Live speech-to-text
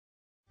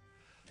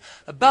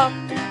Bop,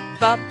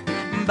 bop,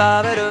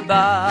 ba ba da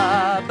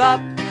ba,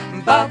 bop,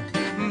 bop,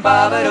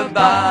 ba ba da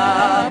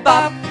ba,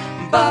 bop,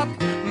 bop,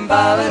 ba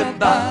ba da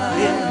ba,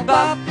 yeah,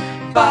 bop,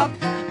 bop,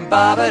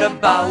 ba ba da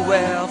ba.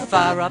 Well,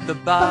 fire up the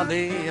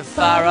barbie,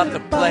 fire up the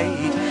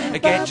plate.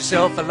 Get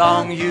yourself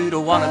along, you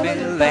don't wanna be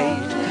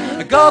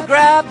late. Go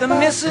grab the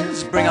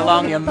missus, bring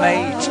along your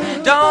mate.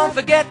 Don't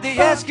forget the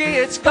esky,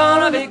 it's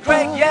gonna be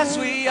great. Yes,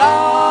 we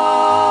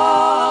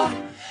are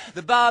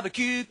the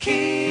BBQ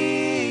Kings.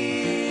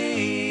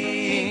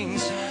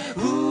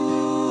 Ooh,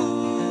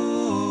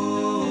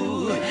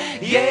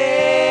 yeah,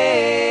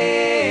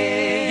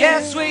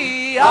 yes,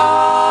 we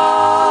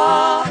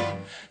are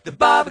the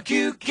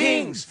BBQ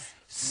Kings.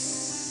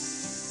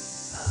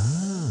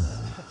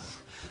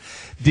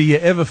 Do you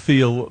ever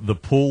feel the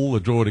pull, the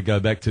draw to go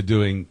back to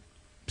doing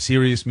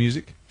serious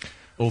music?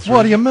 All three?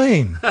 What do you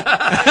mean? Well,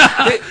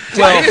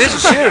 this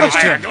is serious,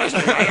 Tim.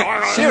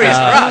 Serious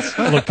for us.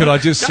 Look, could I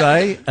just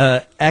say,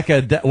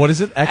 what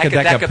is it?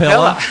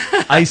 Acadacapella.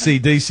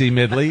 AC/DC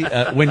medley.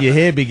 When your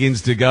hair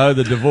begins to go,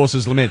 the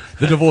divorces lament.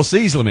 The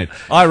divorcees lament.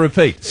 I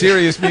repeat,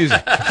 serious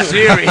music.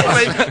 Serious.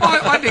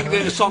 I think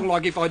that a song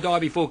like "If I Die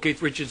Before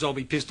Keith Richards, I'll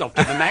Be Pissed Off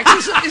to the Max"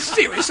 is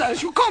serious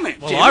social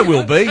comment. Well, I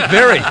will be,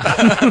 very.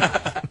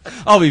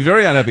 I'll be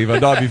very unhappy if I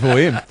die before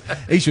him.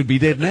 He should be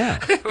dead now.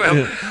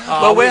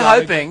 Well, we're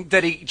hoping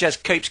that he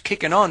just keeps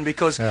kicking on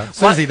because... Yeah. As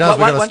soon as he does,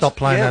 we've got to stop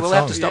playing that song. We'll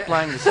have to stop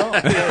playing the song.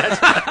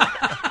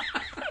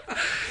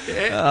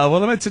 Well,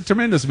 that's a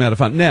tremendous amount of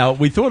fun. Now,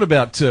 we thought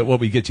about what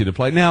we get you to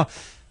play. Now,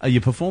 are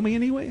you performing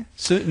anywhere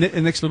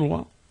next little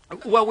while?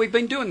 Well, we've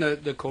been doing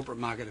the corporate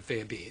market a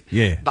fair bit.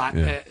 Yeah. But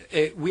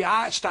we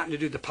are starting to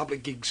do the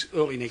public gigs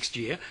early next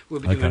year.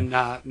 We'll be doing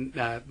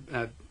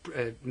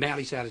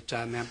Mowleys out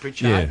at Mount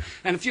Pritchard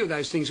and a few of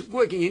those things,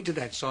 working into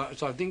that side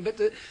of thing. But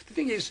the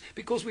thing is,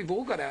 because we've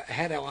all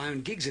had our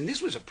own gigs, and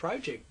this was a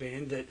project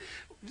band that,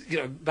 you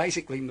know,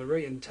 basically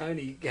Marie and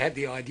Tony had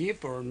the idea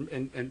for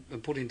and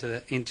put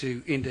into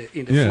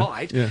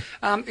flight. Yeah.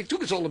 It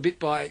took us all a bit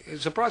by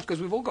surprise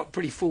because we've all got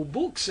pretty full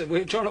books, and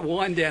we're trying to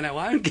wind down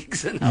our own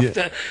gigs enough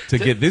to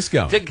get this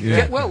going.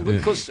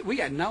 Because we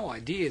had no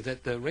idea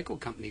that the record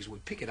companies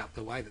would pick it up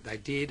the way that they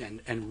did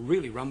and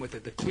really run with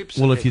it. The clips.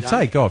 Well, if you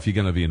take off, you're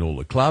going to be in all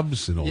the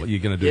clubs and all. You're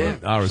going to do an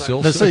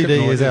RSL. The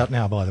CD is out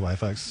now, by the way,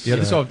 folks.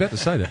 Yeah, so I was about to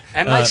say that.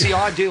 And that's the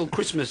ideal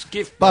Christmas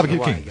gift.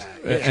 BBQ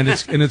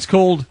Kings. And it's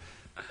called.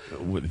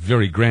 With a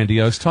very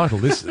grandiose title,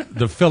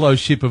 The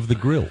Fellowship of the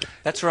Grill.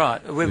 That's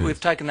right. We've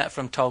taken that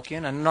from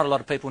Tolkien, and not a lot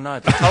of people know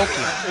that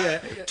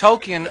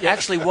Tolkien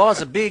actually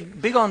was a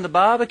big on the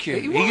barbecue.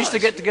 He used to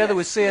get together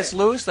with C.S.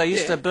 Lewis. They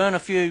used to burn a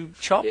few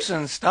chops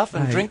and stuff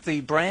and drink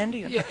the brandy.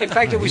 Yeah. In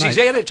fact, it was his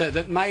editor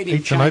that made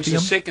him change the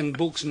second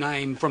book's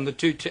name from the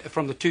two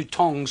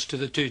tongs to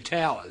the two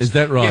towers. Is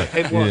that right?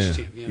 Yeah, it was,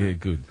 Tim. Yeah,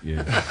 good.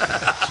 Yeah.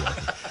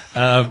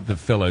 The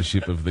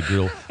Fellowship of the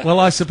Grill. Well,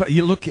 I suppose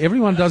look,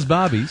 everyone does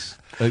barbies.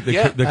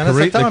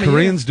 The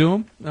Koreans do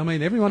them. I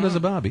mean, everyone does a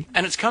barbie.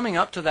 And it's coming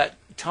up to that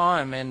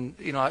time, and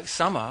like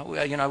summer,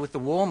 with the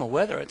warmer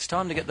weather, it's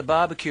time to get the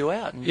barbecue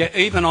out. And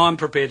even I'm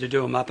prepared to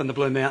do them up in the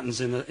Blue Mountains.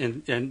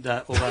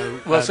 Although,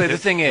 well, see, the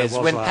thing is,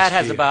 when Pat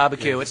has a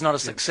barbecue, it's not a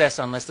success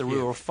unless the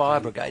Rural Fire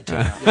Brigade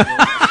turn up.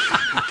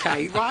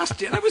 Okay,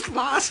 last year. That was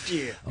last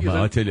year.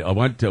 I tell you, I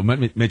won't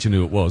mention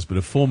who it was, but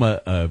a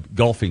former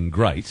golfing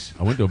great.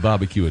 I went to a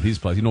barbecue at his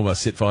place. He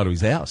almost set fire to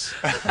his house.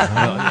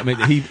 I mean,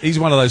 he's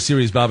one of those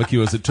serious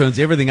barbecuers that turns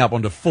everything up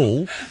onto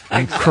full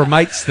and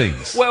cremates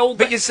things. Well,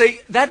 but you see,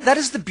 that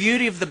is the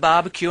beauty of the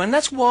barbecue, and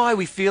that's why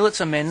we feel it's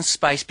a men's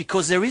space,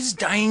 because there is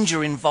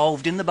danger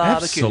involved in the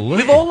barbecue. Absolutely.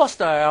 We've all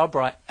lost our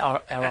eyebrows.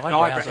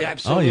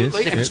 Absolutely. Oh,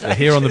 yes. The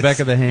hair on the back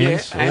of the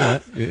hands.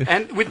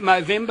 And with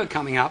Movember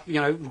coming up,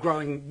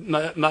 growing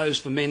mows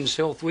for men's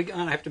health, we're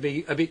going to have to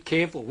be a bit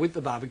careful with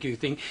the barbecue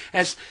thing.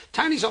 As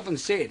Tony's often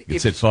said...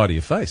 It set fire to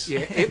your face. Yeah,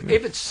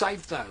 if it's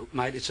safe, though,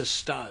 mate, it's a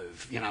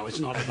stove. It's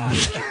not a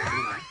barbecue.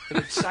 If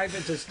it's safe,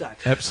 it's a stove.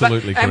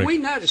 Absolutely correct. And we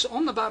notice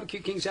on the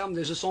BBQ Kings album,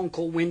 there's a song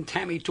called When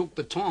Tammy Took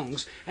the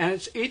Tongs,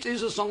 and it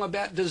is a song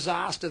about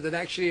disaster that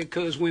actually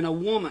occurs when a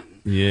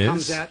woman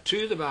comes out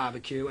to the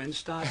barbecue and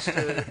starts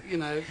to,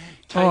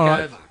 take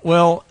over.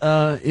 Well,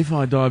 if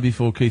I die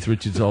before Keith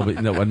Richards, I'll be...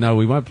 No,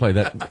 we won't play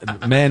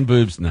that. Man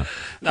boobs, no.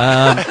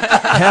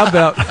 How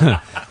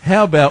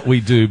about we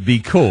do,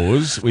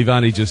 because we've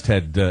only just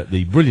had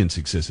the brilliant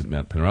success at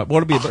Mount Penrite.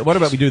 What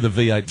about we do the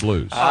V8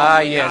 Blues?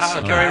 Yes,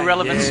 a very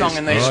relevant song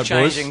in these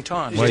changing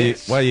times.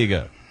 Where you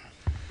go?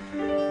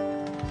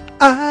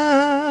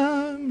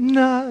 I'm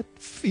not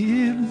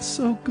feeling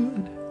so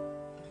good.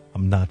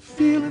 I'm not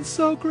feeling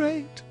so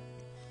great.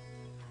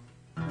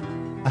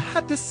 I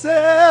had to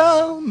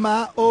sell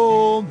my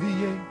old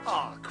V8.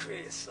 Oh,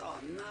 Chris, oh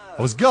no.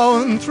 I was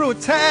going through a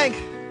tank,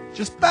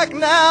 just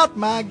backing out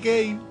my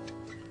gate.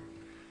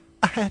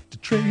 I had to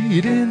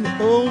trade in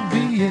the old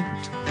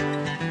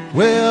V8.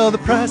 Well, the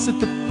price at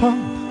the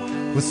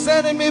pump was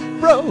sending me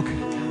broke.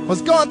 I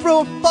was going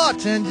through a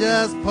fortune,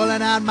 just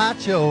pulling out my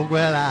choke.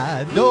 Well,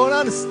 I don't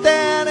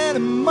understand, and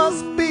it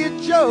must be a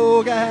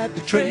joke. I had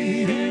to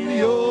trade in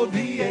the old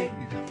V8.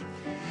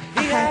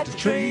 I had to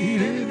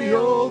trade in the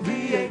old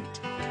V8.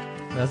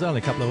 That was only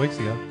a couple of weeks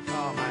ago.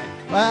 Oh,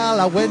 mate. Well,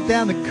 I went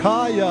down the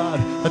car yard.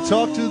 I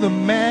talked to the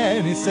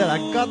man. He said, I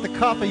got the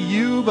car for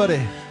you,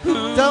 buddy.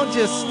 Don't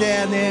just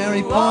stand there.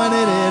 He pointed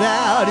it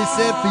out. He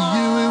said, for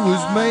you it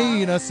was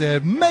made. I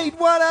said, mate,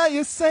 what are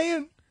you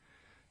saying?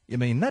 You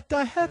mean that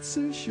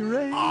Daihatsu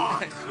charade?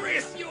 Oh,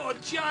 Chris, you're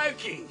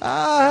joking.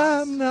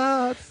 I'm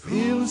not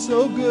feeling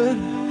so good.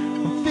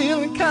 I'm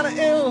feeling kind of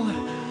ill.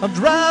 I'm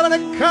driving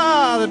a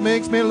car that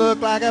makes me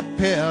look like a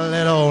pill.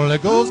 It only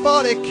goes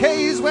 40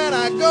 Ks when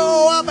I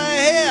go up a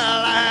hill.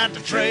 I had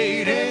to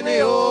trade in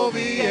the old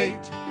V8.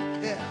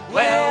 Yeah.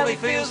 Well, he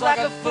feels like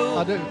a fool.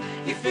 I do.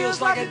 He feels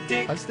like a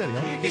dick. I'm steady,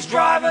 huh? He's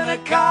driving a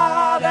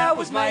car that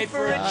was made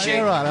for a chick.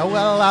 You're right.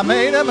 Well, I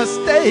made a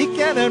mistake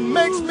and it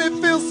makes me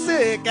feel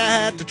sick. I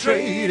had to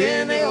trade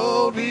in the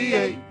old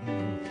V8.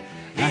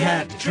 I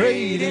had to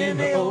trade in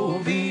the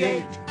old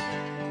V8.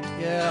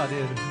 Yeah, I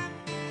did.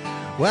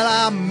 Well,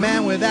 I'm a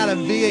man without a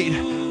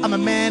V8. I'm a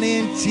man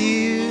in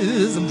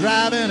tears. I'm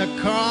driving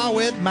a car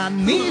with my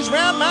knees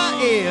round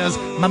my ears.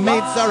 My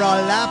mates are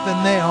all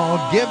laughing. They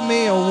all give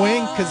me a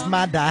wink 'cause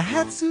my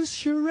Daihatsu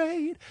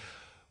charade,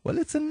 well,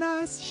 it's a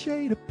nice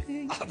shade of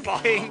pink.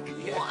 Pink?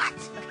 What?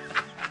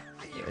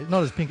 It's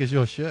not as pink as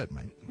your shirt,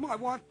 mate. My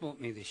wife bought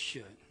me this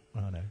shirt.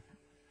 I know.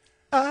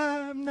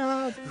 I'm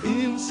not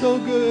feeling so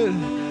good.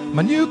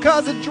 My new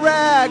car's a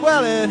drag.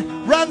 Well, it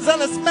runs on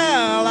the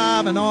smell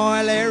of an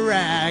oily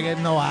rag.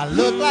 And though I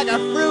look like a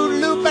Fruit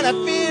Loop and I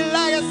feel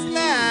like a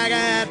snag, I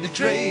had to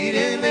trade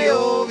in the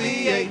old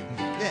V8.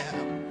 Yeah.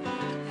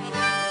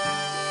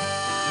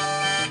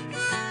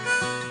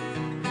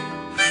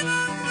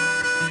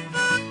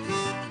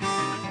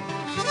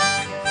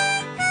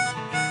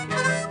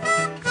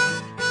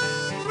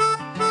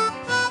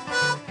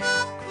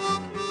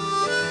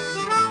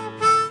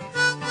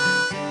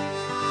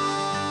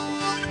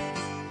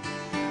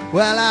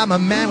 Well, I'm a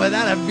man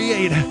without a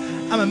V8.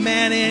 I'm a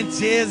man in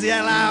tears.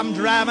 Yeah, I'm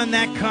driving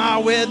that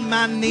car with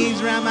my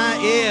knees around my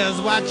ears.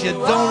 What you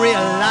don't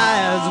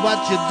realize,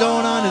 what you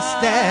don't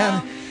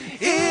understand,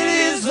 it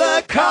is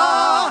the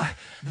car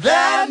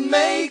that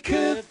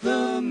maketh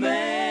the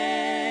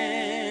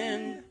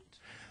man.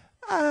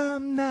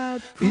 I'm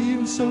not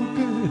feeling so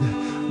good,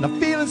 not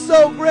feeling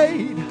so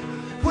great.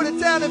 Put it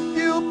down to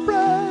fuel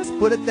price,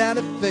 put it down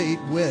to fate.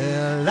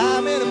 Well,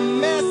 I'm in a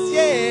mess,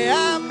 yeah,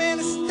 I'm in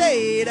a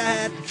state. I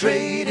had to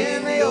trade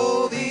in the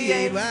old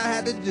V8. Well, I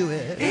had to do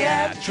it. He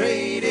had to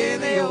trade in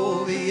the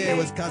old V8. It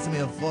was costing me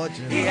a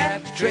fortune. He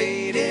had to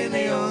trade in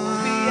the old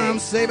V8. I'm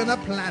saving a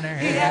planner.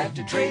 He had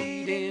to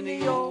trade in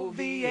the old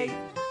V8.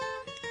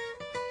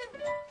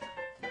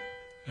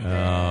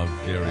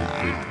 Oh, very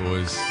good,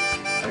 boys.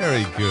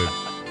 Very good.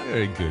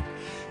 Very good.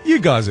 You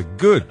guys are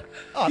good.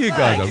 You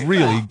guys are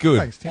really good.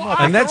 Thanks, Tim.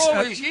 And that's After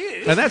all these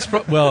years. and that's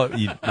well,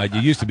 mate,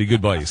 you used to be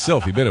good by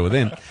yourself. You're better with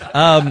them.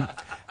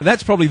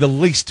 That's probably the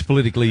least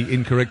politically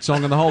incorrect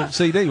song on the whole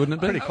CD, wouldn't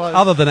it be? Pretty close.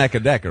 Other than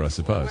Akadaka, I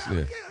suppose. Yeah.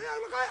 Look,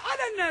 I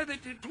don't know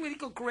that the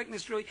political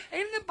correctness really.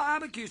 In the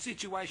barbecue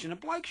situation, a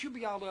bloke should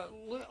be able to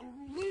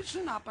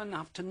loosen up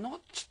enough to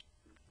not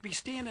be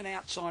standing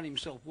outside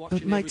himself watching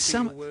But mate, every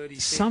single word he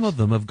some says. of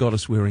them have got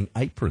us wearing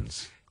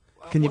aprons.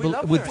 Can you we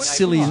love with wearing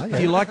silly? aprons.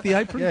 Do you like the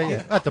apron?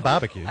 Yeah. At the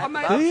barbecue. I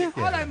mean, Do you?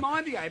 I don't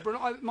mind the apron.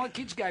 My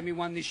kids gave me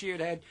one this year.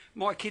 It had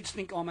my kids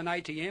think I'm an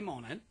ATM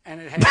on it, and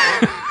it had,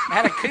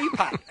 had a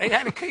keypad. It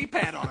had a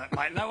keypad on it,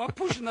 mate. And they were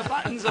pushing the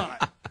buttons on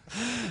it.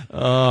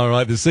 All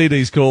right, the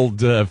CD's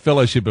called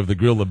Fellowship of the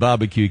Grill, the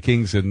BBQ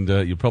Kings, and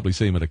you'll probably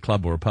see them at a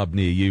club or a pub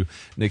near you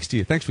next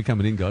year. Thanks for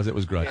coming in, guys. That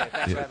was great. Yeah,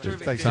 that's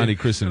terrific. Thanks, Tony,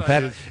 Chris, and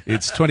Pat.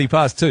 It's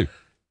 2:20.